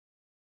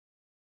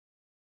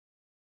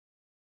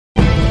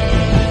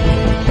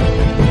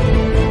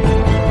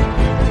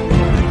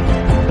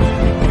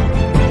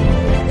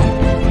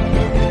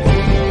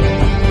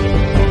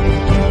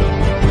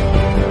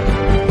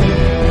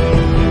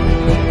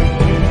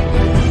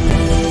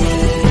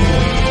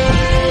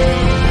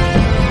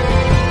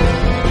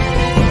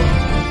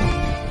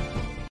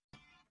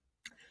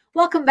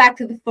Welcome back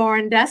to the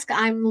Foreign Desk.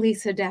 I'm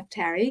Lisa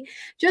Daftari.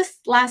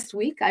 Just last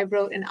week, I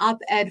wrote an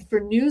op-ed for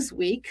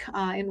Newsweek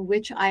in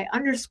which I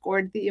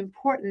underscored the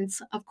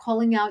importance of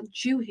calling out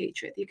Jew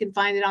hatred. You can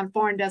find it on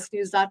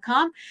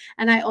foreigndesknews.com,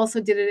 and I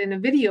also did it in a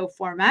video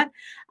format.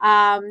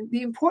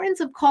 The importance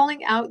of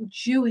calling out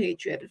Jew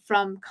hatred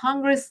from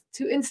Congress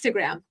to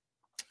Instagram.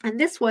 And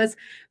this was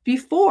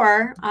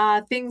before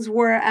things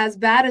were as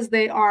bad as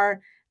they are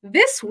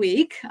this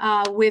week,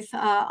 with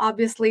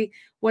obviously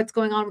what's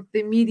going on with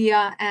the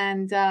media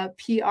and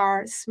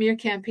PR smear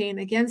campaign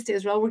against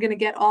Israel. We're going to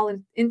get all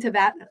into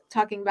that,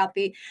 talking about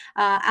the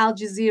Al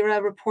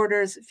Jazeera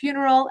reporter's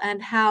funeral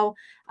and how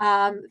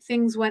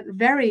things went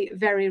very,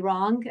 very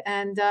wrong,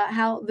 and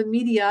how the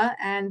media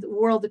and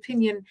world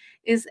opinion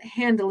is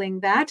handling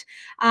that,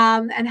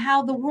 and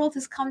how the world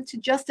has come to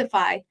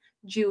justify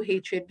Jew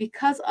hatred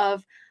because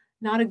of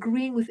not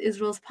agreeing with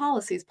Israel's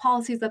policies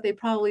that they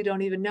probably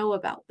don't even know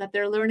about, that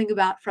they're learning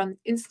about from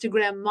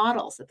Instagram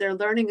models, that they're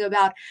learning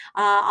about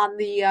on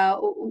the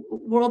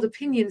world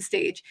opinion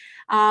stage.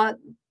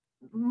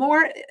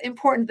 More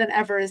important than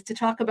ever is to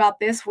talk about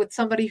this with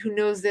somebody who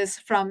knows this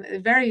from a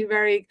very,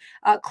 very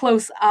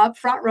close up,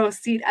 front row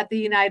seat at the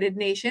United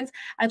Nations.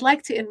 I'd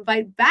like to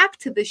invite back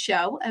to the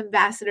show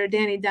Ambassador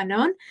Danny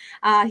Danon.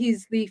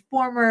 He's the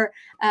former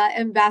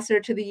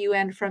ambassador to the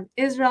UN from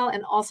Israel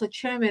and also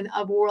chairman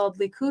of World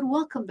Likud.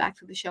 Welcome back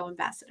to the show,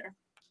 Ambassador.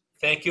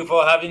 Thank you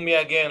for having me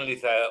again,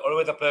 Lisa.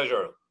 Always a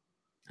pleasure.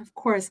 Of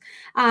course.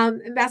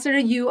 Ambassador,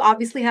 you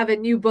obviously have a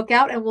new book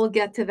out, and we'll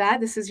get to that.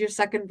 This is your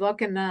second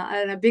book and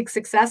a big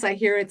success. I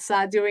hear it's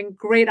doing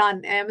great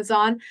on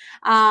Amazon.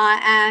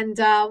 And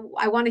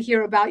I want to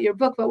hear about your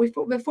book. But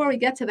before we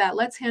get to that,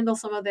 let's handle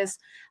some of this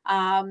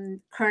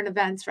current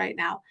events right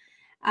now.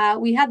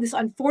 We had this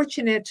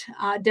unfortunate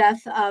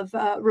death of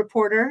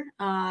reporter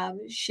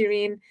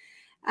Shireen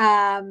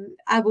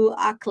Abu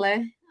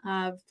Akleh,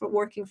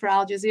 working for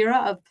Al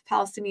Jazeera, of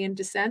Palestinian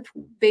descent,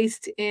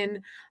 based in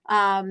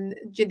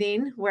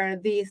Jenin, where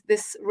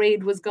this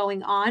raid was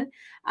going on.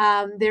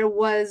 There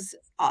was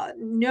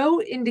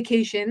no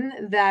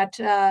indication that,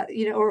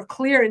 or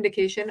clear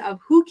indication of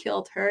who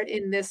killed her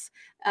in this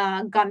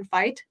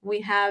gunfight.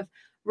 We have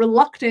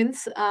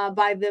reluctance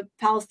by the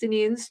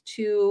Palestinians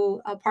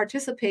to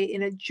participate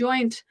in a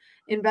joint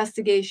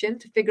investigation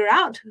to figure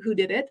out who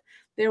did it.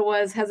 There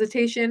was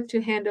hesitation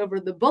to hand over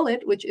the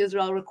bullet, which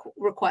Israel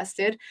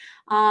requested.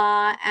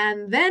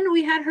 And then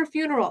we had her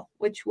funeral,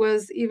 which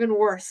was even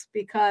worse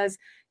because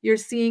you're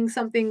seeing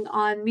something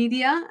on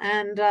media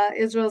and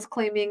Israel's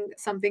claiming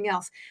something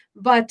else.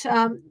 But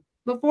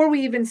before we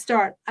even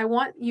start, I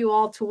want you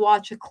all to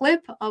watch a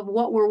clip of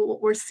what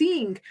we're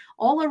seeing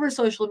all over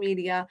social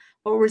media,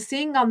 what we're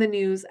seeing on the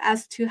news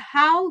as to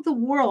how the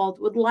world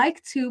would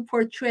like to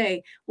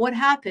portray what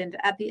happened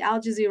at the Al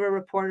Jazeera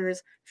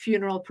reporter's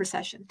funeral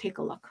procession. Take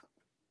a look.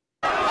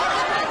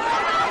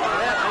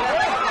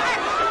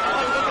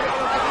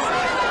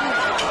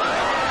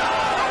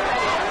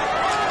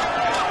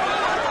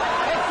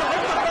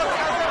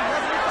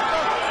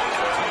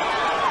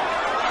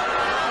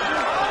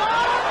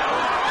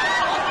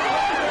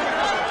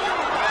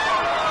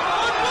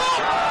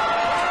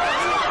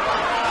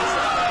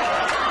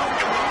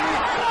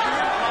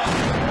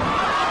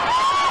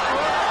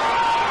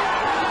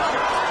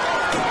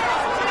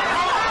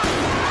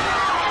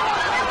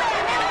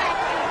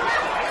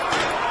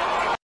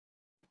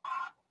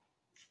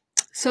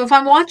 So if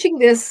I'm watching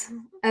this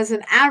as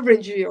an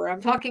average viewer,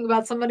 I'm talking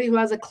about somebody who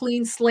has a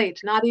clean slate,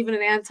 not even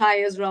an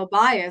anti-Israel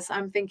bias,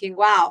 I'm thinking,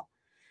 wow,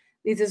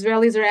 these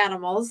Israelis are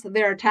animals.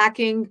 They're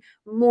attacking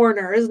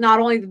mourners. Not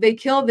only did they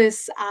kill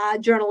this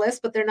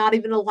journalist, but they're not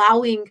even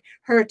allowing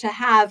her to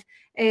have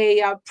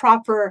a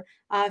proper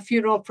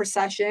funeral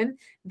procession.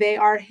 They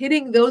are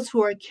hitting those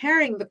who are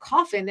carrying the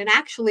coffin and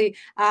actually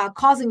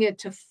causing it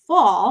to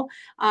fall.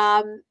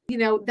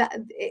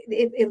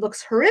 It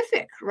looks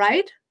horrific,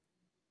 right?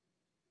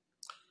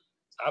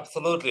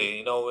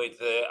 Absolutely. It's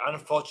an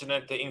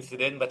unfortunate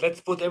incident, but let's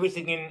put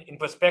everything in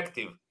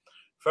perspective.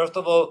 First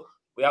of all,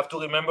 we have to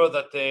remember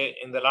that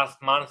in the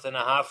last month and a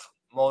half,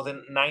 more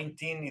than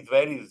 19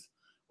 Israelis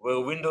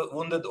were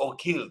wounded or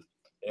killed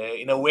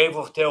in a wave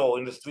of terror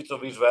in the streets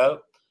of Israel.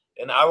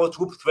 And our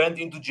troops went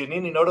into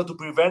Jenin in order to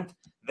prevent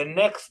the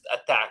next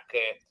attack.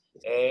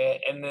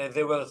 And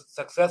they were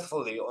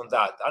successfully on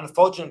that.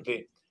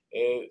 Unfortunately,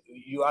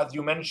 as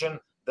you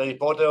mentioned, the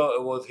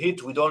reporter was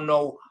hit. We don't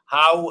know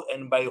how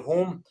and by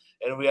whom,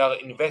 and we are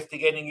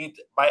investigating it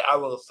by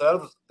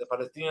ourselves. The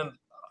Palestinians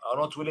are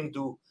not willing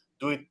to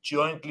do it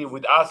jointly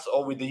with us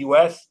or with the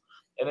US,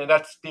 and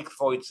that speaks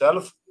for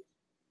itself.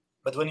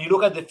 But when you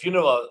look at the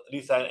funeral,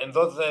 Lisa, and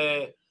those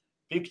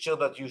pictures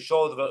that you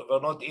showed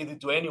were not easy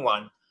to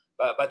anyone,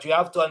 but you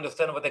have to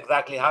understand what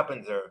exactly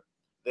happened there.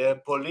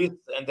 The police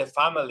and the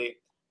family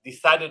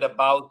decided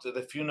about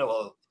the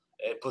funeral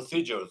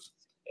procedures.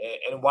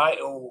 And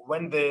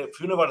when the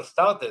funeral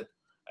started,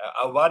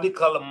 a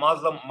radical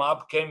Muslim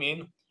mob came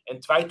in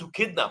and tried to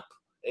kidnap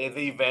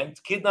the event,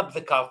 kidnap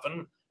the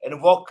coffin,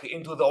 and walk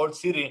into the old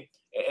city,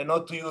 and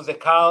not to use the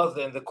cars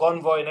and the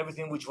convoy and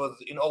everything which was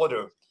in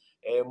order.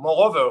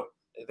 Moreover,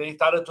 they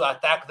started to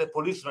attack the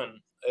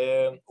policemen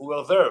who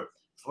were there,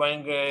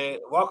 throwing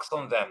rocks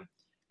on them.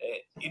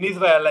 In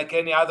Israel, like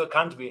any other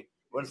country,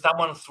 when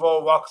someone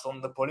throws rocks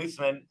on the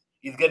policeman,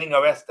 he's getting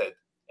arrested.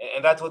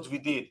 And that's what we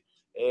did.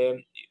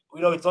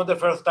 It's not the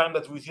first time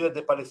that we see that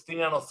the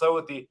Palestinian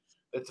Authority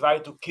they try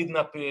to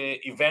kidnap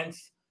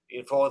events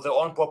for their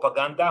own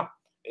propaganda.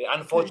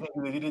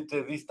 Unfortunately, we did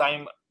it this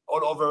time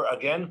all over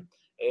again.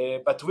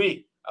 But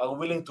we are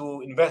willing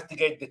to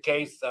investigate the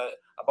case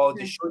about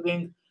the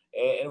shooting,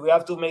 and we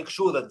have to make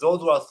sure that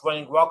those who are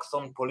throwing rocks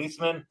on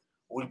policemen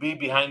will be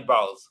behind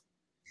bars.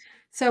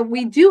 So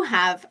we do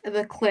have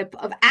the clip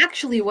of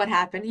actually what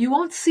happened. You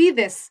won't see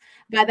this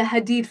by the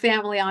Hadid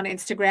family on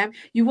Instagram.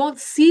 You won't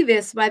see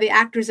this by the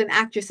actors and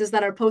actresses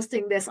that are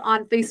posting this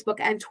on Facebook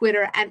and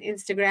Twitter and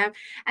Instagram.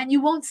 And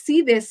you won't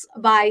see this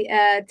by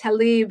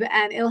Talib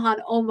and Ilhan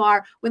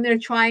Omar when they're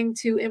trying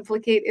to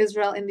implicate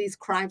Israel in these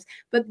crimes.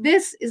 But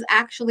this is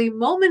actually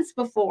moments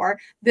before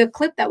the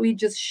clip that we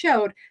just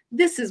showed.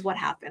 This is what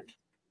happened.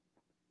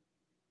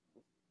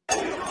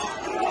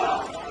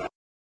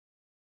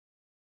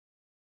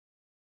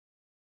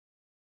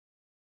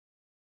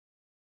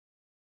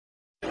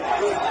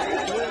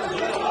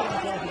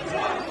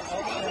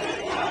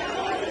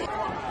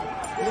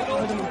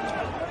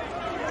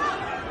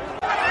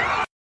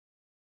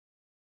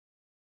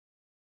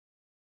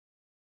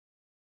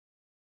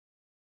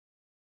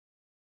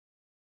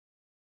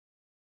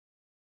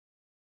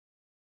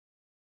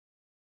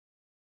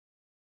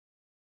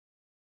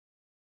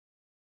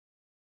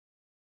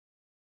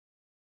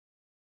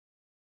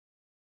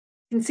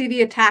 You can see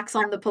the attacks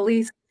on the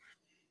police.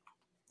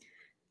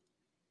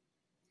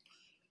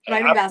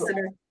 Right,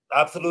 Ambassador?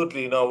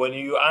 Absolutely. When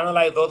you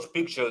analyze those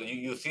pictures,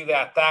 you see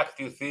the attacks,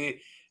 you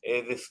see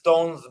the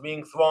stones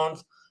being thrown,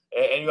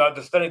 and you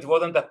understand it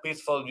wasn't a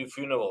peaceful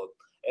funeral.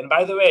 And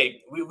by the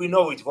way, we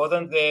know it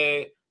wasn't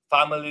the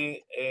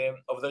family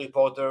of the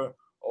reporter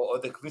or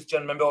the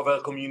Christian member of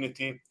our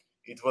community.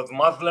 It was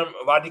Muslim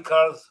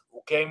radicals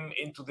who came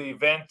into the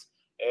event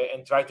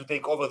and tried to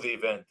take over the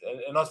event.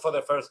 And not for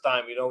the first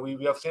time.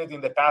 We have seen it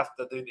in the past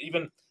that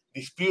even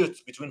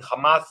disputes between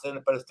Hamas and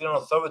the Palestinian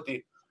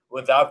Authority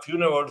when there are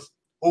funerals,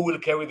 who will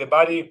carry the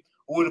body,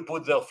 who will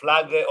put their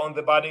flag on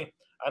the body.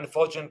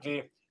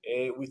 Unfortunately,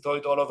 we saw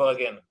it all over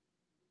again.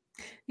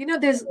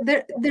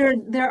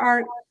 There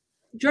are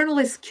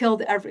journalists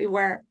killed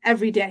everywhere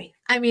every day.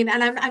 I mean,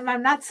 and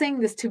I'm not saying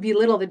this to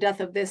belittle the death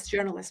of this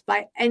journalist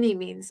by any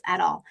means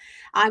at all.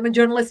 I'm a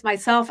journalist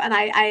myself, and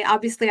I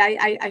obviously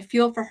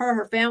feel for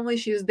her family.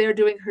 She was there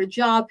doing her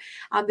job.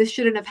 This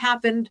shouldn't have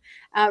happened,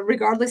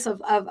 regardless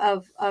of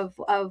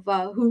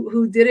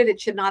who did it. It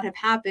should not have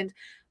happened.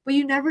 But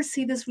you never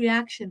see this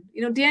reaction.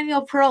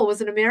 Daniel Pearl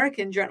was an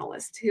American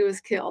journalist who was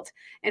killed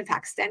in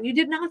Pakistan. You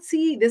did not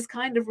see this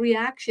kind of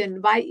reaction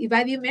by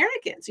the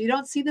Americans. You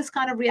don't see this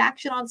kind of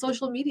reaction on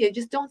social media. You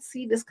just don't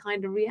see this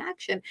kind of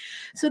reaction.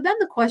 So then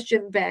the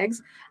question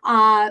begs,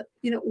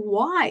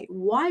 why?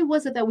 Why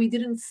was it that we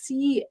didn't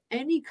see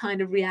any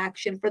kind of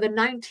reaction for the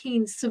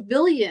 19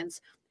 civilians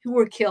who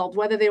were killed,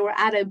 whether they were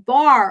at a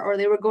bar or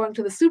they were going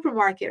to the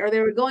supermarket or they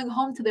were going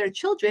home to their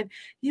children?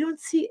 You don't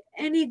see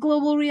any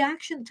global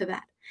reaction to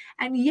that.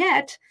 And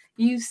yet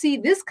you see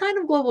this kind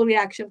of global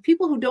reaction,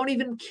 people who don't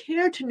even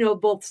care to know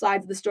both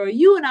sides of the story.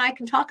 You and I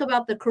can talk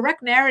about the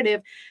correct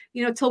narrative,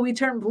 till we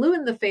turn blue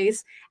in the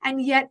face.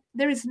 And yet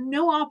there is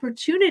no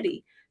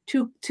opportunity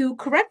to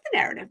correct the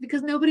narrative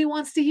because nobody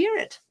wants to hear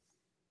it.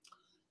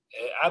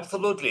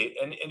 Absolutely.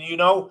 And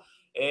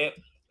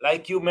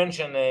like you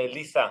mentioned,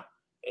 Lisa,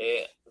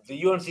 the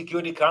UN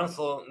Security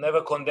Council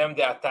never condemned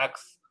the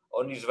attacks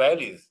on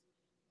Israelis.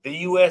 The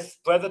US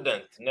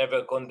president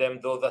never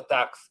condemned those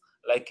attacks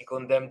like he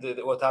condemned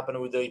what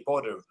happened with the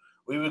reporter.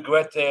 We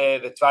regret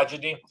the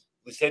tragedy.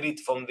 We said it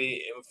from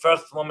the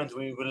first moment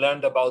we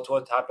learned about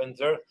what happened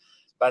there.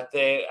 But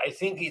I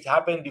think it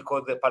happened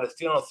because the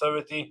Palestinian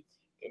Authority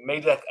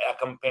made a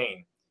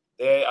campaign.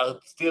 They are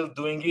still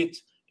doing it,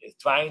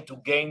 trying to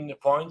gain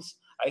points.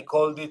 I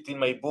called it in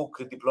my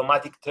book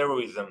diplomatic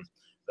terrorism,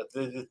 that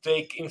they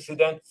take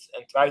incidents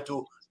and try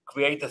to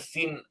create a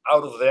scene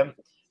out of them.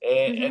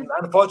 And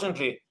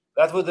unfortunately,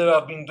 that's what they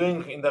have been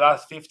doing in the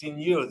last 15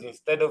 years.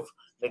 Instead of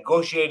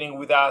negotiating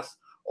with us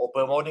or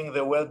promoting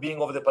the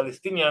well-being of the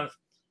Palestinians,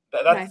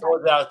 that's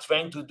what they are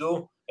trying to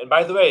do. And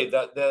by the way,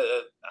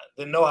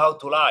 they know how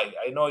to lie.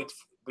 I know it,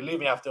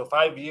 believe me, after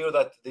 5 years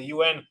at the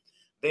UN,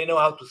 they know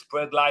how to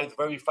spread lies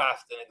very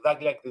fast, and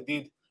exactly like they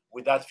did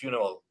with that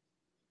funeral.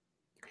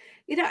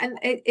 And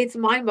it's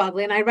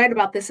mind-boggling. And I write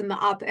about this in the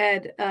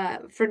op-ed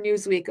for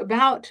Newsweek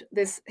about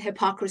this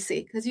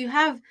hypocrisy, because you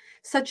have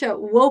such a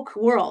woke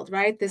world,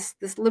 right? This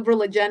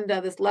liberal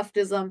agenda, this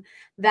leftism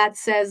that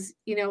says,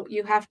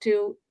 you have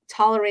to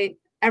tolerate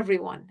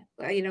everyone.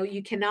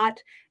 You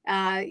cannot,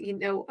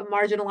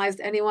 marginalize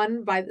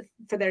anyone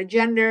for their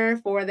gender,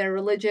 for their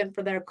religion,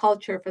 for their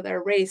culture, for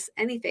their race,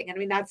 anything. I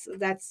mean, that's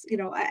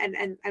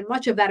and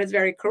much of that is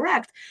very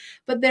correct.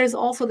 But there's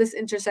also this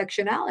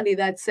intersectionality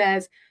that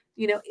says,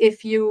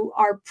 if you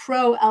are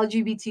pro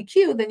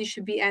LGBTQ, then you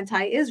should be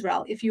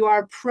anti-Israel. If you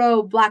are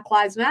pro Black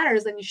Lives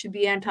Matters, then you should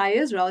be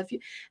anti-Israel.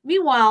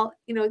 Meanwhile,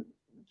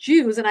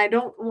 Jews, and I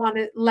don't want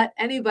to let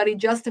anybody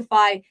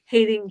justify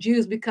hating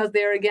Jews because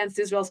they're against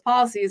Israel's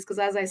policies, because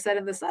as I said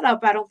in the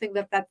setup, I don't think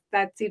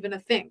that's even a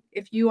thing.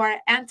 If you are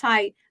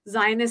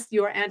anti-Zionist,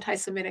 you are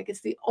anti-Semitic. It's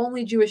the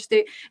only Jewish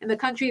state in the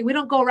country. We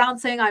don't go around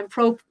saying I'm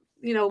pro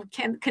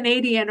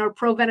Canadian or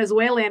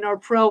pro-Venezuelan or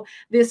pro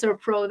this or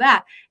pro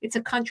that. It's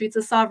a country, it's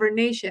a sovereign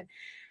nation.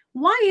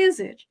 Why is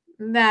it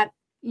that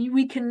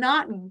we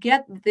cannot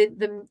get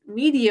the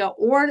media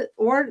or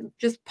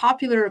just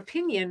popular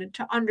opinion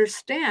to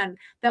understand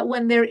that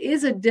when there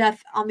is a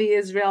death on the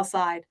Israel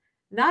side,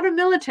 not a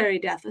military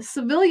death, a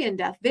civilian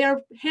death, they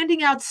are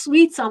handing out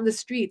sweets on the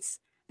streets.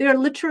 There are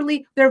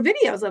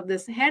videos of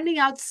this, handing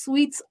out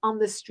sweets on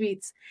the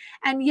streets.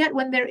 And yet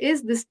when there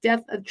is this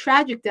death, a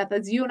tragic death,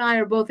 as you and I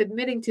are both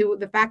admitting to,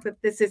 the fact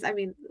that this is,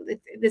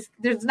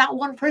 there's not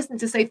one person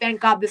to say, thank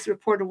God this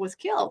reporter was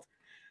killed.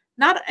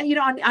 Not,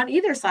 on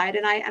either side.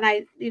 And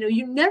I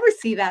you never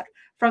see that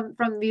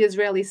from the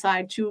Israeli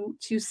side to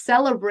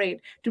celebrate,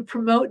 to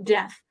promote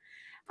death.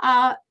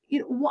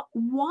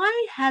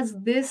 Why has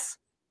this,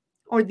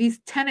 or these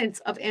tenets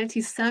of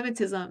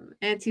anti-Semitism,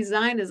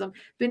 anti-Zionism,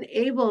 been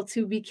able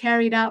to be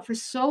carried out for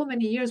so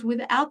many years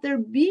without there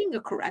being a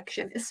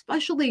correction,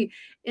 especially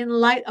in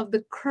light of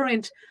the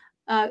current,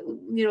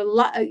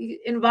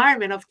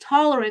 environment of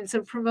tolerance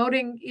and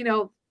promoting,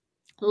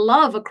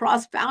 love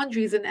across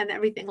boundaries and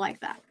everything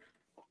like that?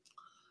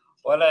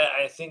 Well,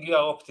 I think you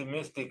are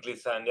optimistic,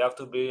 Lisa, and you have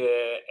to be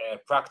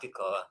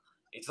practical.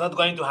 It's not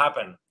going to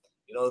happen.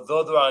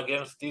 Those who are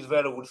against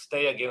Israel will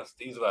stay against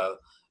Israel,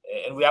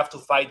 and we have to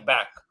fight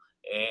back.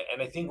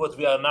 And I think what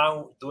we are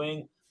now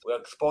doing, we're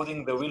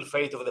exposing the real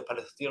fate of the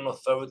Palestinian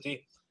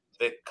Authority,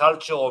 the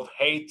culture of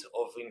hate,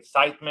 of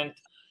incitement.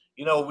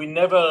 We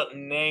never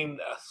named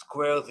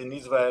squares in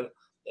Israel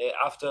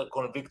after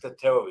convicted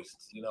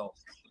terrorists.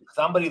 If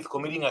somebody is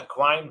committing a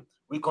crime,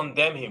 we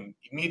condemn him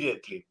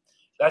immediately.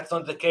 That's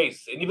not the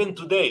case. And even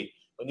today,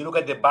 when you look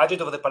at the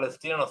budget of the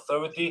Palestinian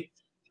Authority,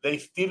 they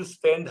still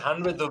spend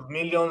hundreds of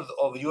millions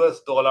of US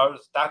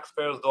dollars,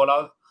 taxpayers'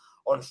 dollars,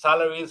 on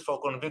salaries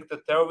for convicted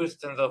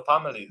terrorists and their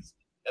families.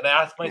 And I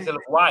ask myself,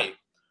 why?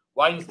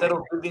 Why instead of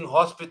building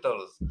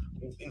hospitals,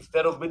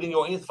 instead of building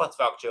your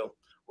infrastructure,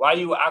 why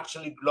you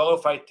actually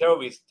glorify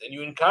terrorists and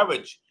you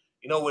encourage?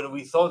 When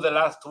we saw the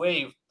last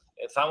wave,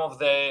 some of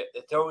the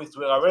terrorists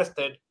were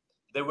arrested,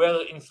 they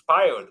were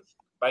inspired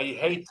by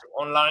hate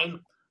online,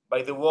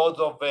 by the words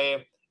of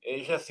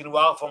Yahya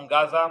Sinwar from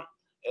Gaza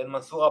and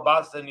Mansour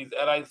Abbas and his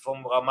allies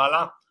from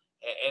Ramallah,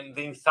 and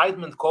the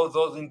incitement caused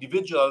those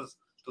individuals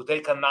to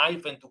take a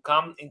knife and to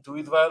come into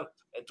Israel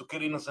and to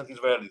kill innocent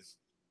Israelis.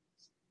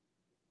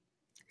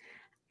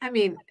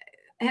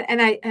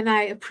 And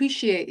I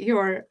appreciate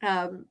your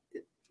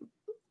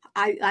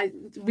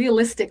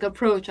realistic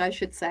approach, I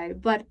should say,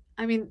 but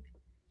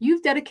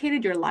you've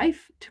dedicated your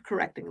life to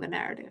correcting the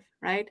narrative,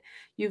 right?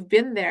 You've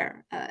been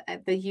there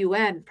at the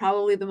UN,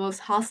 probably the most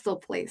hostile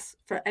place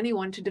for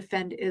anyone to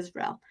defend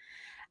Israel.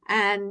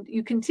 And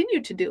you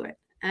continue to do it.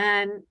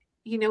 And,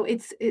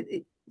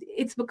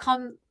 it's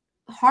become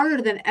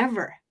harder than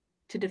ever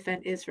to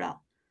defend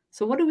Israel.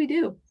 So what do we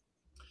do?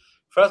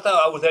 First,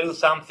 I will tell you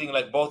something,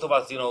 like both of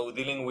us,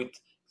 dealing with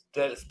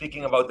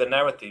speaking about the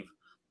narrative.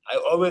 I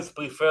always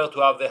prefer to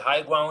have the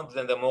high ground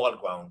than the moral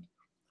ground.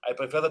 I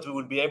prefer that we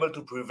will be able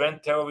to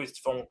prevent terrorists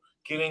from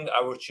killing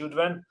our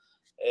children.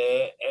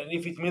 And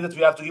if it means that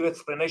we have to give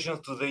explanations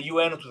to the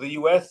UN or to the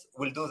US,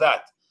 we'll do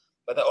that.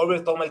 But I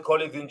always told my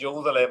colleagues in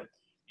Jerusalem,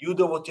 you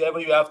do whatever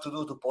you have to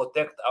do to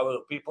protect our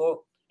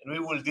people, and we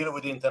will deal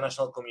with the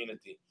international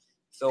community.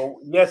 So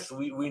yes,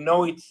 we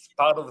know it's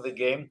part of the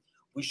game.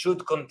 We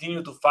should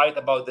continue to fight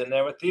about the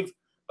narrative.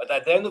 But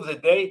at the end of the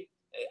day,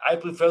 I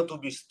prefer to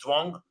be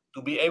strong,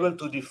 to be able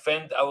to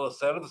defend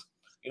ourselves.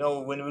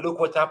 When we look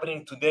what's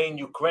happening today in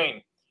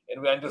Ukraine,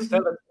 and we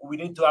understand that we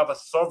need to have a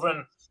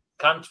sovereign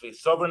country,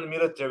 sovereign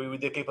military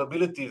with the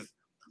capabilities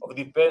of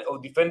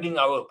defending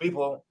our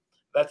people,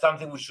 that's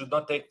something we should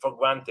not take for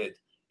granted.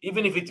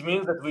 Even if it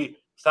means that we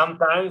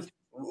sometimes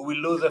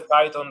lose a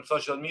fight on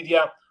social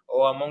media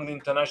or among the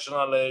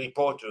international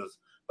reporters.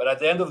 But at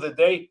the end of the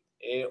day,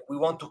 we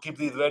want to keep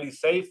the Israelis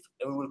safe,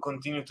 and we will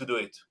continue to do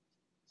it.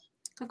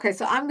 Okay,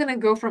 so I'm going to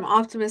go from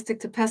optimistic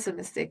to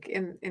pessimistic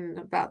in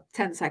about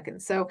 10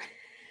 seconds. So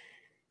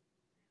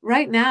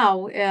right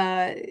now,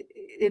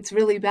 it's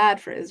really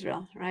bad for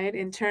Israel, right?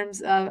 In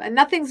terms of, and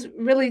nothing's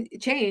really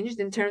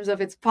changed in terms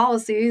of its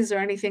policies or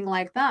anything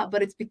like that,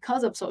 but it's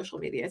because of social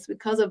media. It's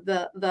because of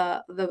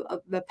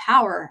the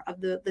power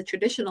of the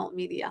traditional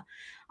media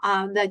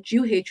that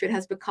Jew hatred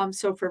has become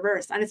so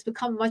perverse, and it's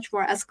become much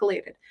more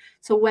escalated.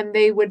 So when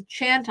they would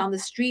chant on the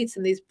streets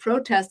in these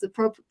protests, the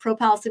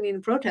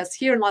pro-Palestinian protests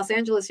here in Los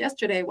Angeles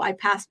yesterday, I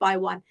passed by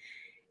one.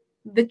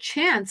 The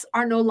chants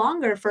are no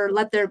longer for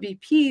let there be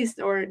peace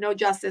or no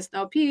justice,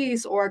 no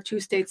peace or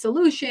two-state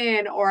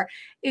solution, or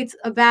it's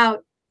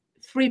about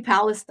free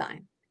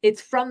Palestine.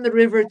 It's from the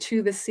river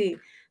to the sea.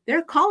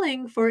 they're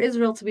calling for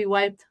Israel to be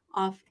wiped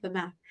off the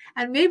map.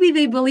 And maybe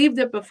they believed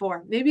it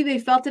before. Maybe they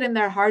felt it in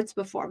their hearts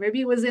before.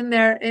 Maybe it was in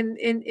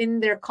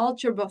their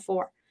culture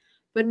before.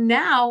 But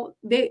now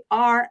they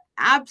are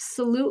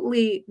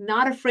absolutely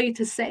not afraid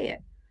to say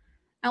it.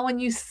 And when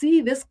you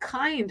see this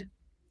kind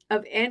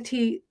of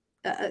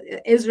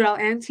anti-Israel,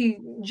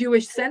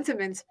 anti-Jewish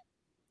sentiments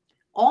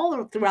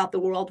all throughout the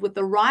world, with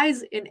the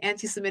rise in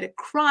anti-Semitic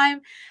crime.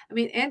 I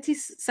mean,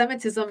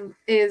 anti-Semitism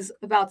is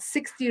about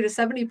 60 to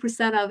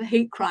 70% of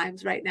hate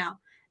crimes right now.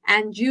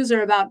 And Jews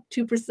are about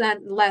 2%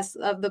 less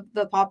of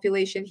the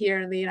population here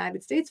in the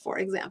United States, for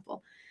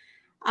example.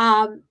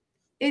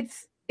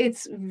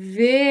 It's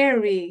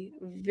very,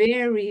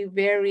 very,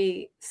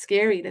 very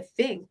scary to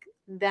think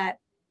that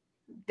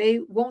they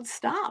won't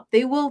stop.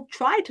 They will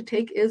try to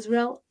take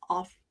Israel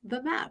off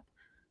the map.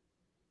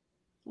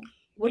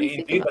 What do you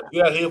think Indeed, about but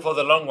we are here for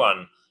the long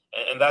run.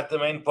 And that's the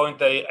main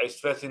point I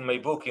stress in my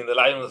book, In the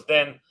Lion's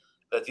Den,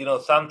 that,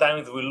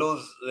 sometimes we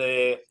lose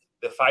the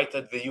fight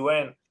at the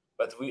UN,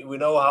 but we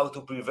know how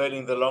to prevail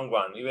in the long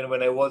run. Even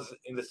when I was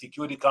in the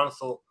Security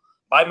Council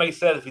by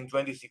myself in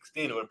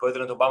 2016, when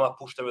President Obama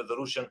pushed a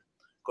resolution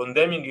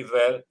condemning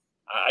Israel,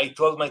 I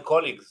told my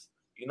colleagues,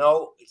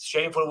 it's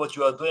shameful what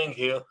you are doing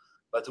here,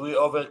 but we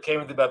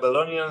overcame the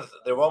Babylonians,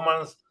 the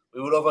Romans,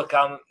 we will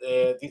overcome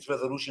this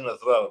resolution as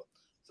well.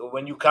 So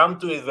when you come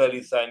to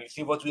Israeli side and you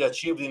see what we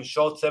achieved in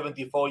short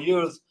 74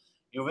 years,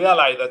 you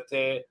realize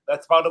that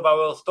that's part of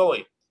our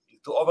story,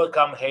 to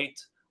overcome hate,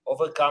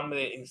 overcome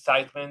the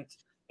incitement,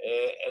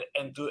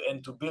 and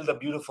to build a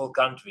beautiful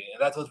country.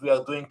 And that's what we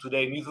are doing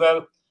today in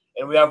Israel.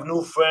 And we have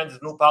new friends,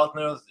 new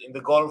partners in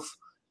the Gulf.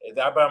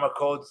 The Abraham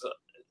Accords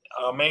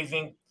are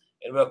amazing,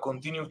 and we are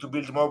continuing to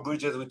build more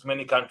bridges with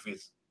many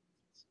countries.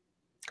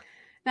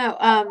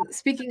 Now,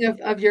 speaking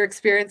of your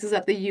experiences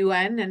at the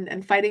UN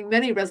and fighting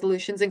many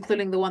resolutions,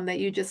 including the one that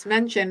you just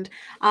mentioned,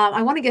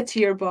 I want to get to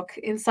your book,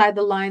 Inside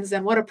the Lines,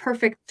 and what a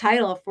perfect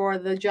title for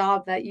the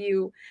job that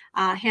you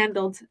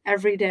handled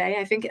every day.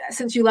 I think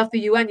since you left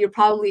the UN, you're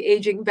probably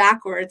aging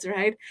backwards,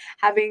 right?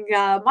 Having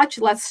much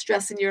less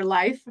stress in your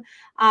life.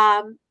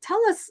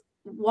 Tell us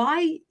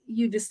why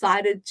you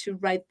decided to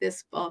write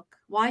this book,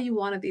 why you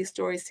wanted these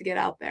stories to get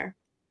out there.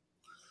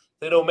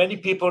 Many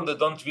people that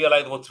don't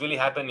realize what's really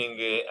happening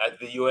at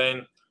the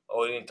UN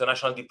or in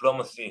international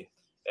diplomacy.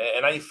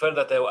 And I felt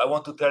that I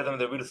want to tell them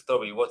the real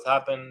story, what's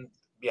happened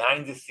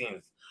behind the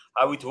scenes,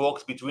 how it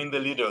works between the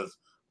leaders.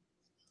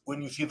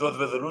 When you see those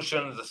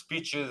resolutions, the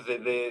speeches,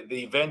 the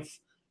events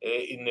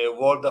in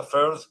world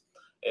affairs,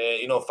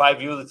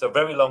 5 years, it's a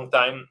very long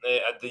time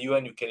at the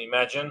UN, you can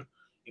imagine.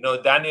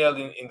 Daniel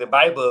in the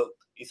Bible,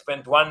 he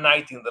spent one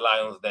night in the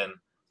lion's den.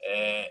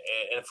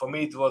 And for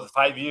me, it was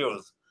 5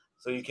 years.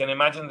 So you can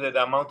imagine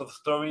the amount of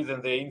stories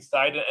and the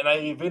inside. And I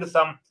revealed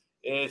some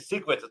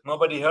secrets that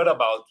nobody heard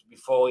about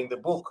before in the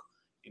book.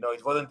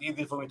 It wasn't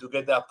easy for me to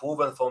get the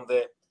approval from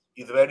the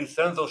Israeli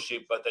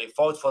censorship, but I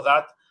fought for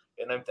that.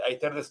 And I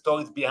tell the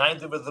stories behind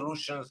the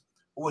resolutions,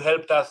 who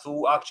helped us,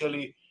 who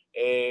actually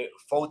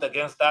fought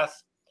against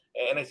us.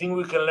 And I think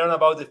we can learn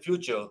about the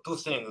future. Two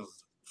things.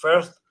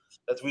 First,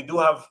 that we do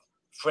have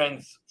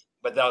friends,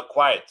 but they are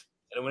quiet.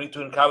 And we need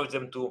to encourage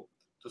them to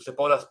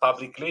support us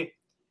publicly.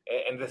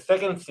 And the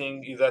second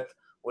thing is that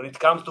when it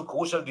comes to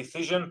crucial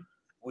decision,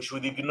 we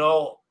should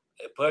ignore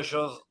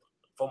pressures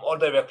from all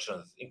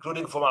directions,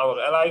 including from our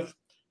allies,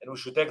 and we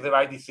should take the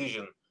right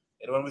decision.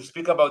 And when we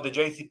speak about the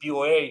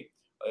JCPOA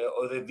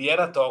or the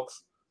Vienna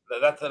talks,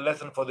 that's a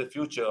lesson for the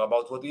future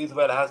about what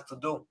Israel has to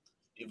do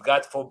if,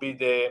 God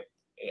forbid,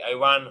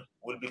 Iran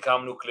will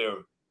become nuclear.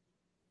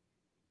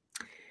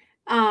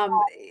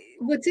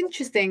 What's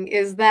interesting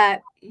is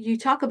that you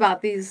talk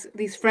about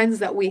these friends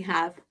that we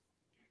have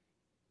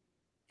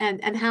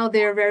and how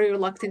they're very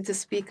reluctant to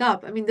speak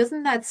up. I mean,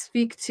 doesn't that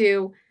speak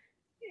to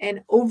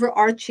an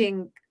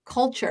overarching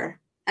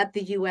culture at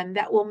the UN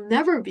that will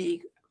never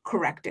be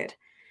corrected?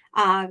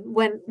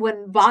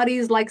 When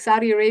bodies like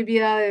Saudi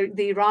Arabia,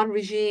 the Iran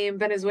regime,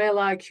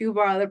 Venezuela,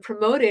 Cuba, they're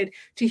promoted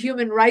to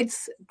human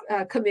rights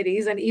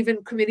committees and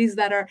even committees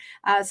that are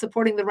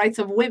supporting the rights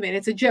of women,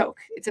 it's a joke.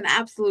 It's an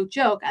absolute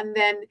joke. And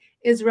then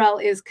Israel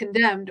is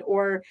condemned,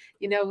 or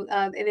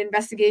an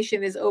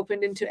investigation is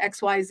opened into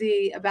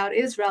XYZ about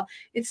Israel.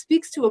 It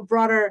speaks to a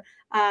broader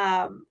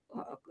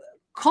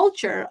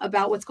culture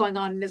about what's going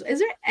on in Israel. Is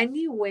there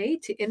any way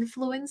to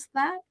influence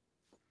that?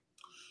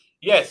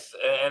 Yes,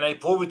 and I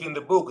prove it in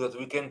the book that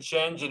we can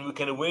change and we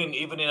can win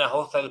even in a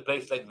hostile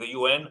place like the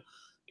UN.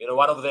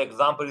 One of the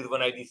examples is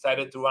when I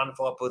decided to run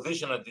for a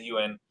position at the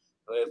UN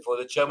for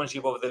the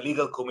chairmanship of the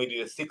legal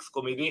committee, the sixth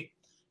committee,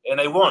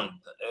 and I won.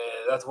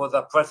 That was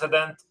a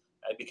precedent.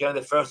 I became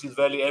the first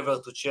Israeli ever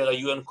to chair a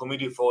UN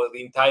committee for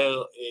the entire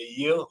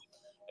year,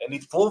 and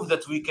it proves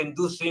that we can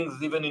do things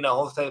even in a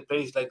hostile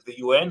place like the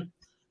UN.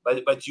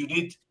 But you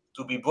need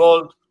to be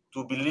bold,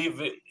 to believe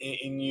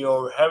in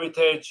your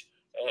heritage,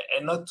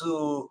 and not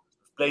to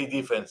play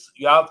defense.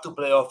 You have to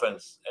play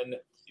offense. And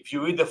if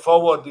you read the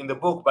foreword in the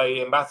book by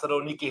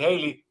Ambassador Nikki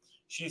Haley,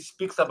 she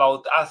speaks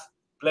about us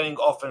playing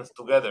offense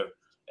together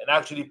and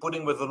actually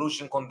putting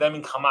resolution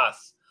condemning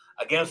Hamas,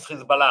 against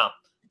Hezbollah.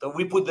 So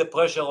we put the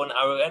pressure on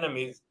our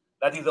enemies.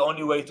 That is the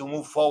only way to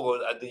move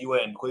forward at the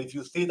UN. Because if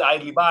you sit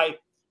idly by,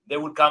 they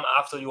will come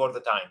after you all the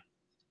time.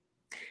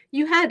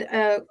 You had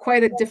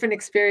quite a different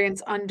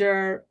experience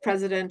under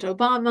President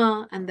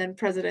Obama and then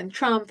President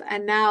Trump,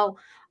 and now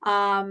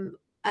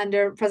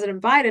under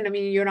President Biden. I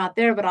mean, you're not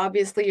there, but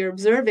obviously you're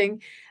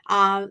observing,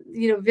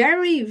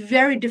 very,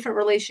 very different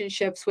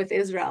relationships with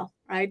Israel,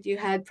 right? You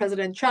had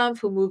President Trump,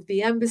 who moved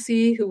the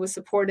embassy, who was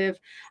supportive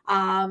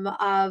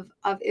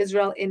of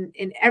Israel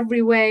in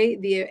every way.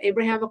 The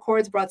Abraham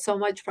Accords brought so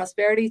much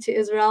prosperity to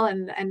Israel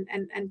and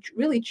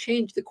really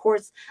changed the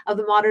course of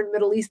the modern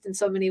Middle East in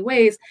so many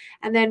ways.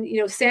 And then,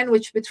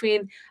 sandwiched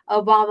between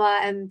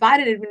Obama and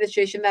Biden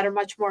administration that are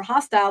much more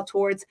hostile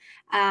towards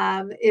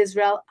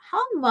Israel.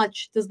 How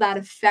much does that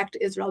affect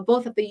Israel,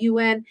 both at the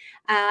UN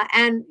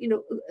and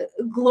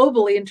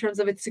globally in terms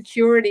of its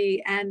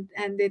security and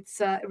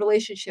its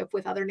relationship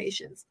with other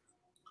nations?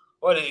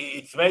 Well,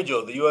 it's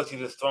major. The U.S. is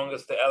the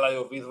strongest ally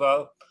of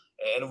Israel,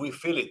 and we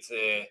feel it.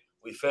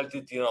 We felt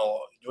it,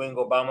 during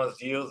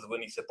Obama's years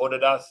when he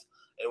supported us,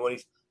 and when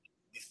he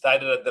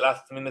decided at the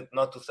last minute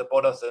not to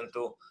support us and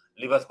to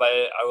leave us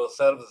by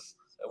ourselves.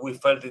 We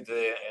felt it.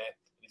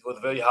 It was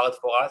very hard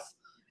for us.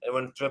 And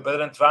when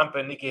President Trump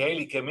and Nikki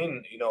Haley came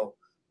in,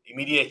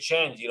 immediate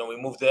change.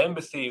 We moved the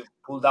embassy,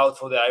 pulled out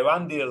for the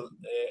Iran deal,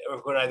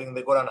 recognizing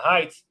the Golan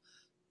Heights.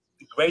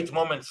 Great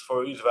moments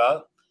for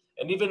Israel.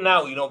 And even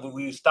now,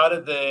 we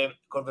started the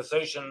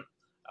conversation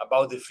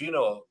about the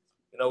funeral.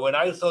 When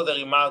I saw the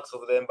remarks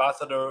of the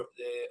ambassador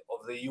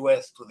of the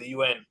U.S. to the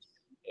UN,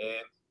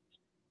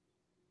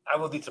 I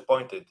was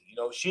disappointed.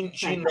 She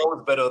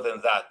knows better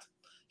than that.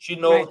 She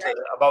knows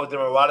about the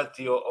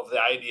morality of the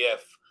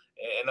IDF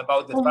and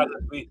about the fact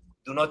that we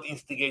do not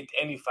instigate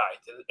any fight.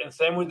 And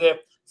same with the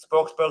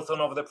spokesperson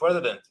of the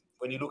president.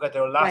 When you look at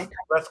her last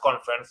press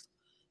conference,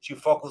 she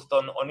focused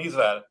on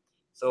Israel.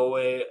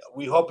 So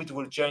we hope it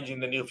will change in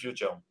the near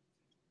future.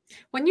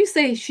 When you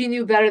say she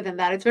knew better than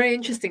that, it's very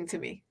interesting to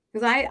me.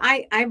 Because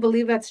I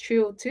believe that's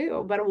true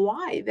too. But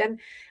why? Then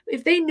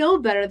if they know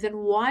better, then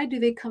why do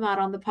they come out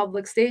on the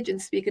public stage and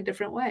speak a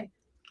different way?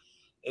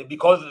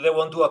 Because they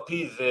want to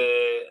appease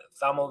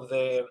some of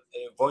the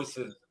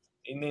voices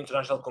in the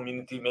international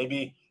community,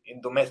 maybe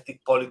in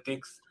domestic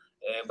politics,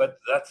 but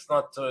that's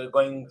not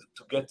going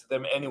to get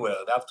them anywhere.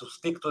 They have to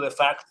stick to the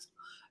facts.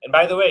 And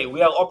by the way,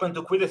 we are open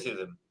to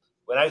criticism.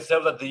 When I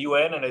served at the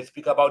UN, and I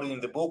speak about it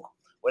in the book,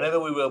 whenever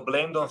we were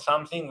blamed on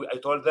something, I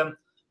told them,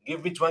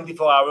 give me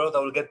 24 hours, I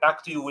will get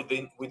back to you with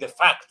the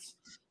facts.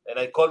 And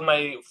I called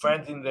my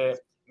friends in the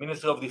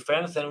Ministry of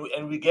Defense,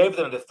 and we gave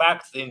them the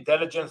facts, the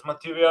intelligence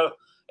material,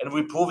 and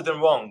we proved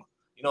them wrong.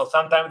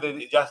 Sometimes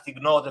they just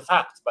ignore the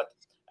facts, but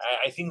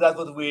I think that's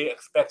what we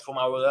expect from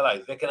our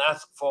allies. They can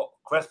ask for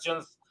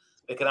questions,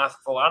 they can ask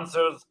for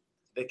answers,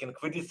 they can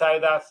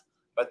criticize us,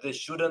 but they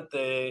shouldn't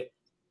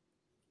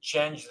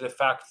change the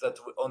facts that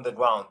on the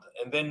ground,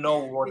 and they know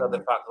what are the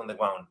facts on the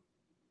ground.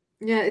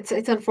 Yeah, it's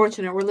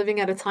unfortunate. We're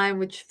living at a time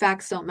which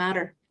facts don't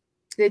matter.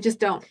 They just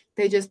don't.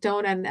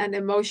 And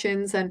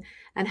emotions and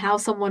how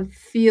someone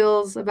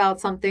feels about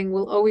something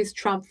will always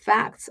trump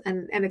facts.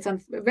 And it's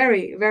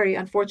very, very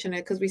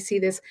unfortunate because we see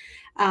this,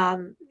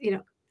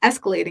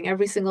 escalating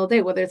every single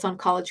day, whether it's on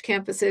college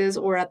campuses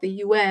or at the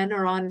UN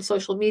or on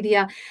social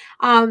media.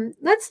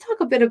 Let's talk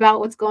a bit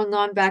about what's going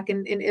on back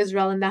in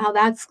Israel and how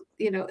that's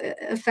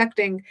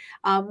affecting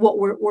what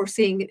we're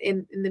seeing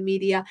in the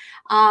media.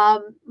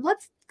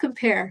 Let's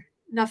compare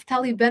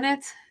Naftali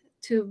Bennett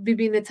to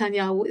Bibi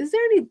Netanyahu. Is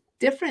there any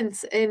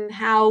difference in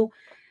how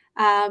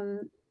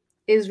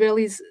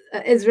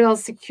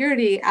Israel's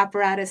security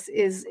apparatus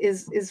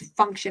is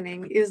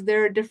functioning? Is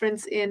there a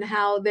difference in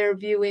how they're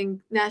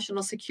viewing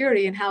national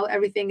security and how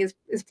everything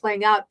is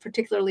playing out,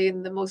 particularly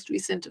in the most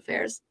recent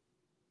affairs?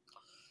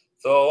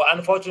 So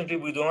unfortunately,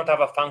 we do not have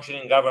a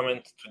functioning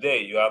government today.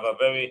 You have a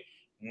very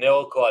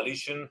narrow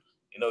coalition.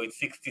 It's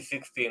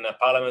 60-60 in a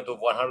parliament of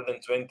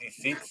 120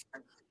 seats.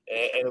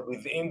 And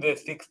within the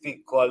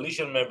 60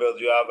 coalition members,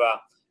 you have an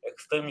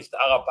extremist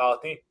Arab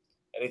party.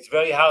 And it's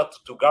very hard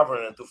to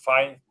govern and to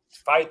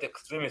fight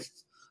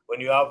extremists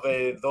when you have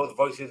those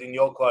voices in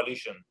your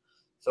coalition.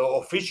 So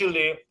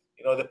officially,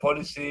 the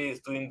policy is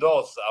to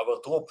endorse our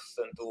troops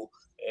and to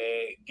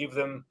give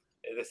them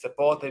the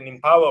support and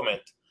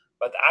empowerment.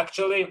 But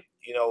actually,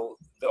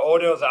 the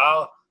orders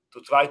are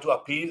to try to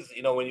appease.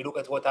 When you look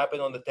at what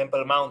happened on the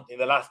Temple Mount in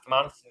the last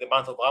month, in the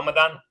month of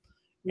Ramadan,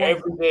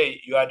 every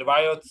day you had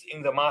riots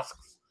in the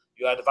mosques,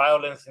 you had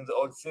violence in the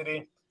old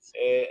city.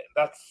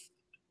 That's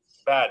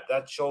bad.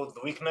 That shows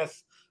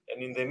weakness.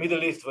 And in the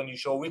Middle East, when you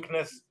show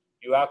weakness,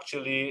 you're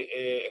actually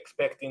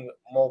expecting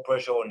more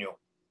pressure on you.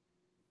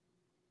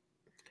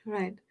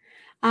 Right.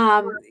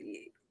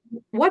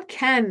 What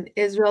can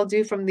Israel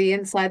do from the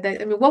inside?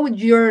 What would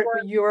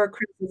your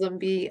criticism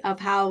be of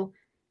how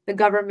the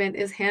government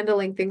is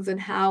handling things and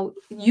how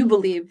you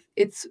believe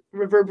its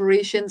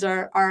reverberations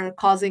are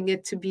causing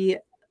it to be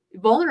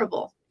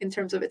vulnerable in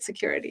terms of its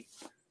security?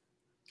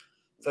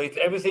 So it's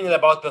everything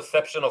about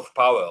perception of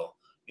power.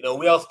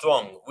 We are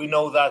strong. We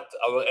know that.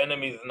 Our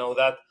enemies know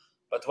that.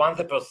 But once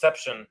the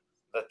perception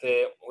that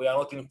we are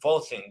not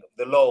enforcing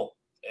the law,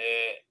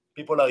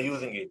 people are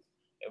using it.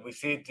 And we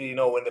see it,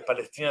 when the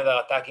Palestinians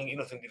are attacking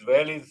innocent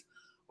Israelis,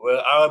 where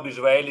Arab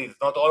Israelis,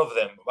 not all of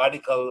them,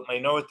 radical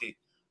minority,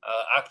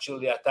 are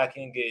actually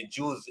attacking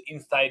Jews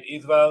inside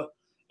Israel.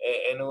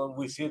 And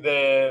we see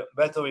the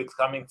rhetoric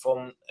coming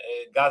from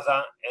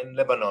Gaza and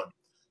Lebanon.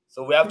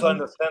 So we have to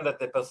understand that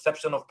the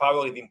perception of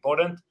power is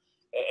important,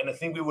 and I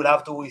think we will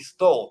have to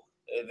restore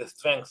the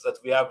strengths that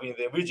we have in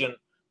the region,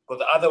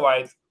 because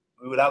otherwise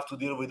we will have to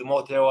deal with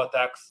more terror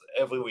attacks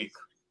every week.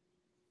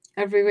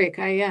 Every week,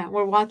 yeah,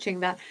 we're watching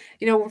that.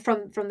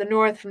 From the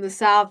north, from the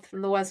south,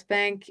 from the West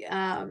Bank.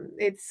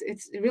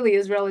 It's really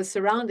Israel is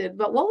surrounded.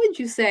 But what would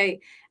you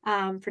say,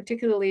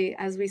 particularly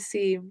as we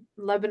see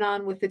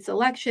Lebanon with its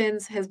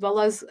elections,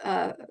 Hezbollah's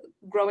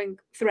growing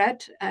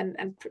threat and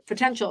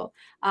potential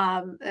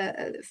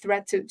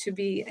threat to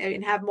be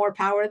and have more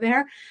power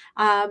there.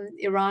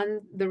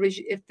 Iran,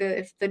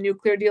 if the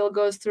nuclear deal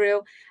goes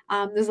through,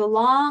 there's a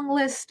long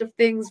list of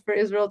things for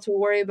Israel to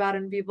worry about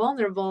and be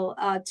vulnerable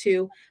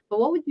to. But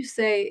what would you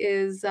say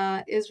is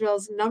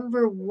Israel's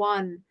number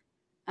one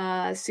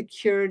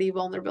security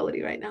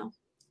vulnerability right now?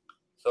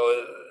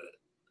 So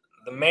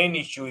the main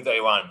issue is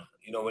Iran.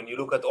 When you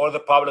look at all the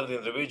problems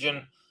in the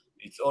region,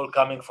 it's all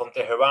coming from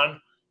Tehran.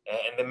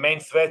 And the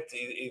main threat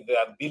is the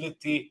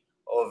ability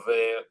of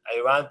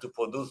Iran to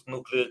produce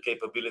nuclear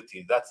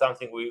capability. That's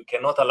something we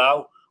cannot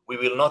allow, we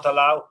will not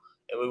allow,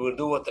 and we will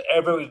do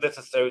whatever is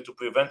necessary to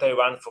prevent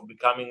Iran from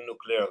becoming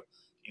nuclear.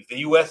 If the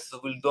US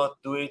will not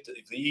do it,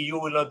 if the EU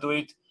will not do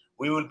it,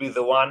 we will be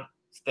the one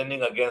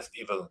standing against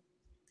evil.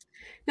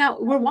 Now,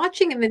 we're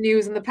watching in the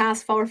news in the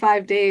past 4 or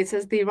 5 days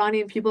as the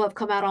Iranian people have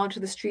come out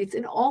onto the streets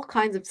in all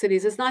kinds of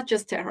cities. It's not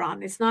just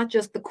Tehran. It's not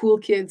just the cool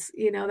kids,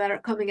 that are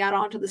coming out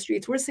onto the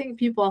streets. We're seeing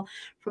people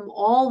from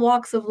all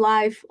walks of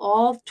life,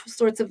 all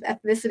sorts of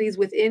ethnicities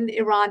within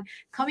Iran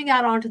coming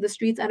out onto the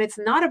streets. And it's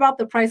not about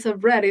the price of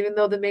bread, even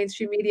though the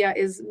mainstream media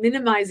is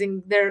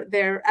minimizing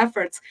their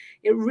efforts.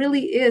 It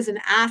really is an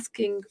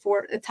asking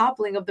for a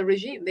toppling of the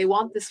regime. They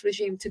want this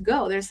regime to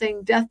go. They're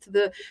saying death to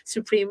the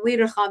supreme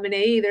leader,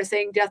 Khamenei. They're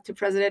saying death to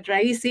President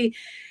Raisi.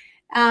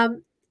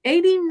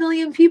 80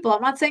 million people,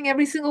 I'm not saying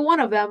every single one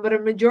of them, but a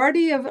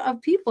majority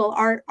of people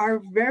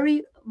are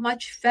very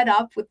much fed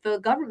up with the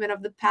government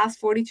of the past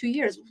 42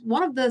 years.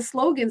 One of the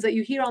slogans that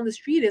you hear on the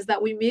street is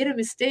that we made a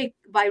mistake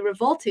by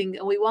revolting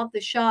and we want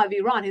the Shah of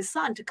Iran, his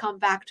son, to come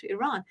back to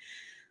Iran.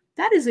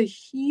 That is a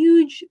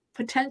huge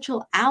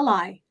potential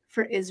ally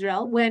for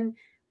Israel when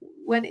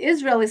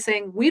Israel is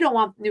saying, we don't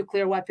want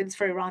nuclear weapons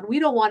for Iran. We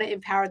don't want to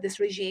empower this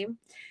regime.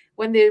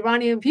 When the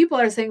Iranian people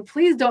are saying,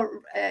 please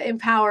don't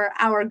empower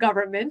our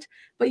government,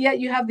 but yet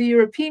you have the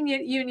European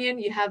Union,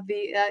 you have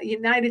the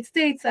United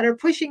States that are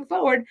pushing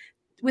forward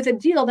with a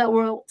deal that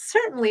will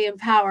certainly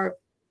empower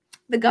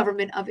the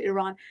government of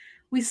Iran.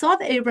 We saw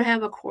the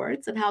Abraham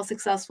Accords and how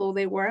successful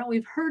they were, and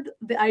we've heard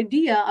the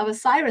idea of a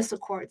Cyrus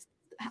Accords,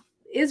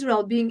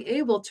 Israel being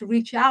able to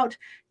reach out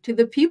to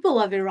the people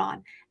of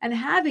Iran and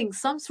having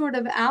some sort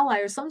of ally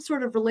or some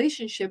sort of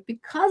relationship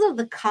because of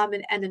the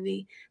common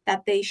enemy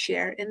that they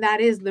share, and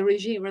that is the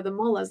regime or the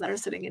mullahs that are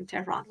sitting in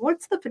Tehran.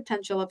 What's the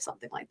potential of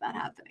something like that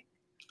happening?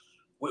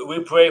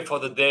 We pray for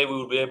the day we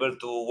will be able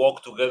to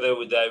work together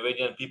with the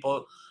Iranian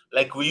people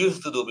like we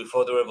used to do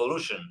before the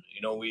revolution.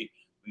 We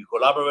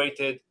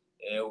collaborated,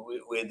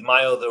 we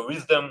admire their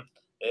wisdom.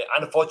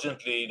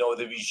 Unfortunately,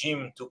 the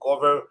regime took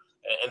over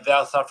and they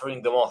are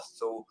suffering the most.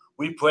 So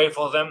we pray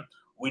for them.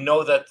 We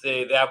know that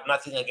they have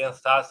nothing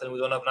against us and we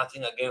don't have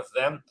nothing against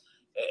them.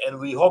 And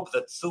we hope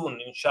that soon,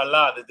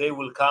 inshallah, the day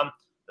will come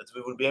that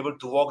we will be able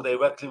to work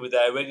directly with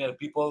the Iranian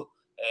people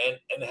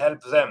and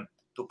help them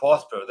to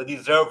prosper. They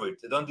deserve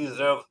it. They don't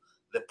deserve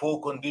the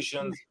poor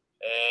conditions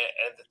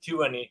and the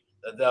tyranny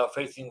that they are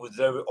facing with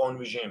their own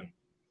regime.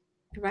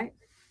 Right.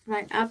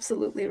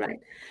 Absolutely right.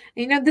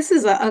 This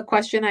is a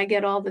question I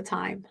get all the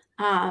time.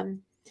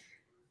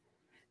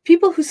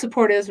 People who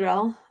support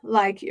Israel,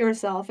 like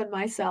yourself and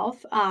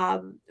myself,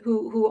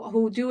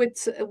 who do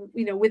it,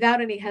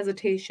 without any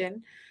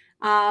hesitation,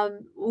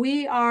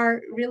 we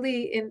are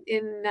really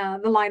in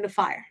the line of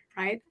fire,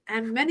 right?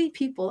 And many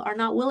people are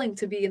not willing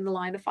to be in the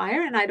line of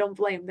fire, and I don't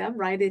blame them,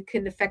 right? It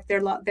can affect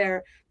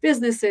their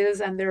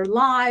businesses and their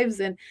lives,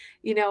 and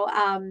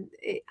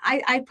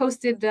I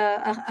posted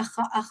a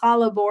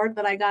challah board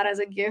that I got as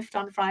a gift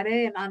on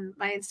Friday and on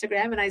my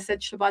Instagram, and I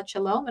said Shabbat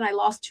Shalom, and I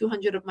lost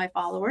 200 of my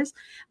followers,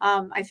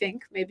 I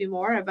think maybe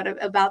more, but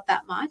about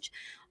that much.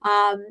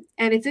 And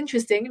it's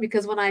interesting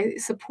because when I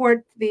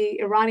support the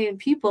Iranian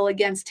people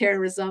against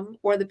terrorism,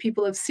 or the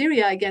people of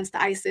Syria against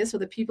ISIS, or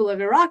the people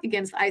of Iraq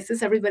against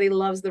ISIS, everybody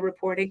loves the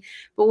reporting.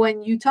 But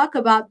when you talk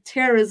about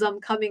terrorism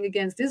coming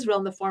against Israel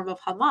in the form of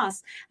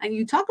Hamas, and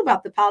you talk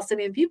about the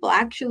Palestinian people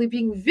actually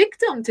being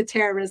victim to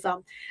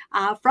terrorism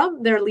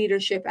from their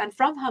leadership and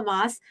from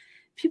Hamas,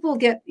 people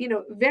get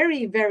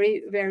very,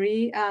 very,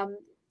 very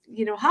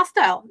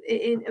hostile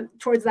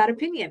towards that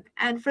opinion.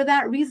 And for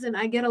that reason,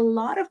 I get a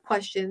lot of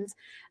questions,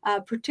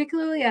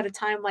 particularly at a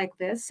time like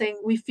this, saying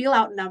we feel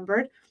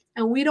outnumbered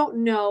and we don't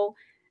know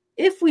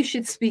if we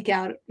should speak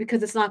out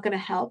because it's not going to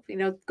help,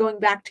 going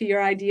back to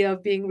your idea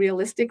of being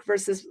realistic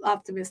versus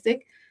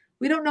optimistic,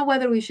 we don't know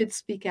whether we should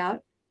speak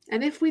out.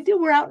 And if we do,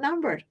 we're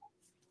outnumbered.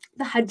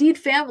 The Hadid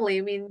family,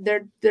 I mean,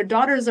 their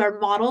daughters are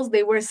models.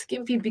 They wear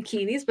skimpy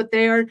bikinis, but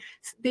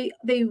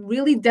they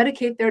really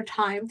dedicate their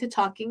time to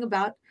talking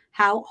about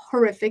how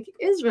horrific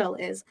Israel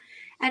is.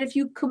 And if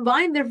you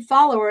combine their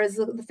followers,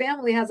 the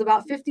family has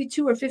about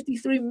 52 or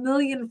 53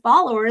 million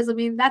followers. I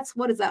mean, that's,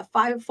 what is that,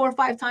 4 or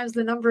 5 times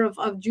the number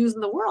of Jews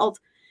in the world.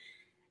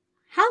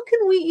 How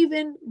can we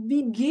even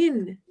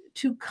begin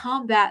to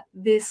combat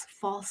this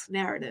false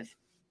narrative?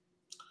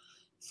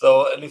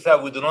 So, Lisa,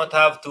 we do not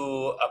have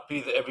to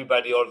appease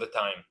everybody all the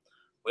time.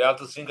 We have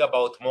to think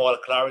about moral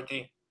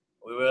clarity.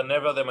 We were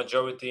never the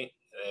majority.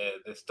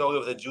 The story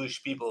of the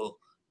Jewish people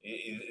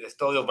is the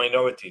story of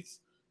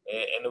minorities.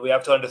 And we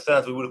have to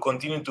understand that we will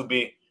continue to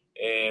be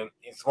in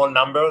small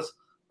numbers,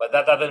 but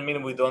that doesn't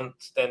mean we don't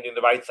stand in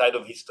the right side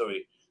of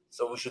history.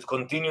 So we should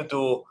continue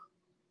to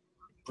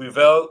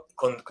prevail,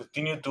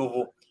 continue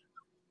to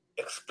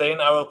explain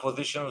our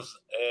positions,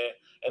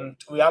 and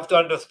we have to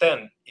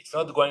understand it's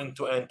not going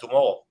to end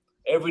tomorrow.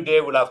 Every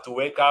day we'll have to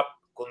wake up,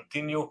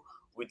 continue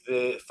with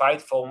the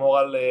fight for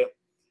moral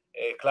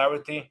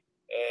clarity,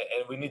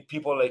 and we need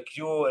people like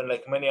you and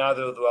like many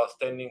others who are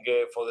standing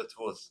for the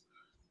truth.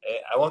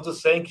 I want to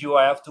thank you.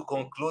 I have to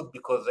conclude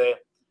because,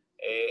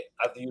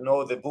 as you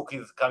know, the book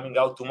is coming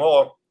out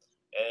tomorrow,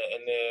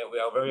 and we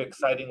are very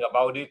excited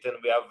about it, and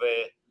we have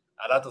a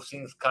lot of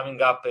things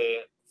coming up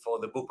for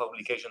the book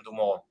publication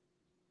tomorrow.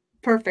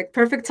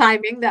 Perfect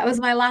timing. That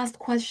was my last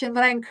question,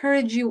 but I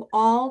encourage you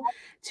all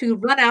to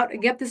run out and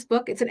get this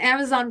book. It's an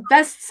Amazon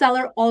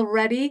bestseller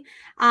already.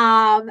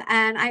 And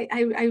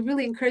I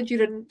really encourage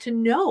you to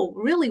know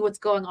really what's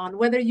going on,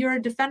 whether you're a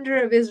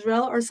defender of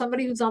Israel or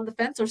somebody who's on the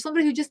fence or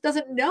somebody who just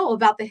doesn't know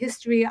about the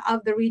history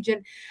of the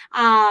region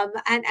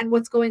and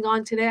what's going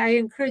on today. I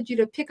encourage you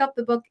to pick up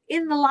the book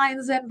In the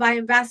Lion's Den by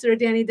Ambassador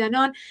Danny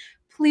Danon.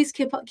 Please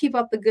keep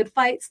up the good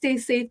fight. Stay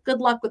safe. Good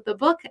luck with the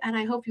book. And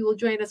I hope you will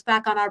join us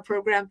back on our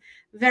program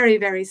very,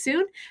 very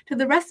soon. To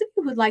the rest of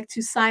you who'd like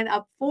to sign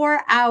up for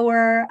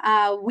our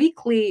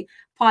weekly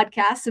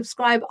podcast,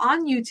 subscribe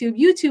on YouTube,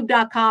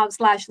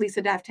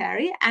 youtube.com/Lisa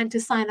Daftari. And to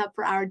sign up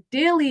for our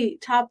daily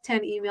top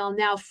 10 email,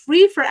 now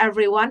free for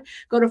everyone,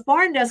 go to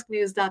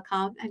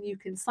foreigndesknews.com and you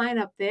can sign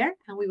up there.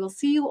 And we will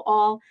see you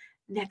all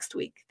next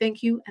week.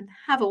 Thank you and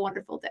have a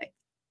wonderful day.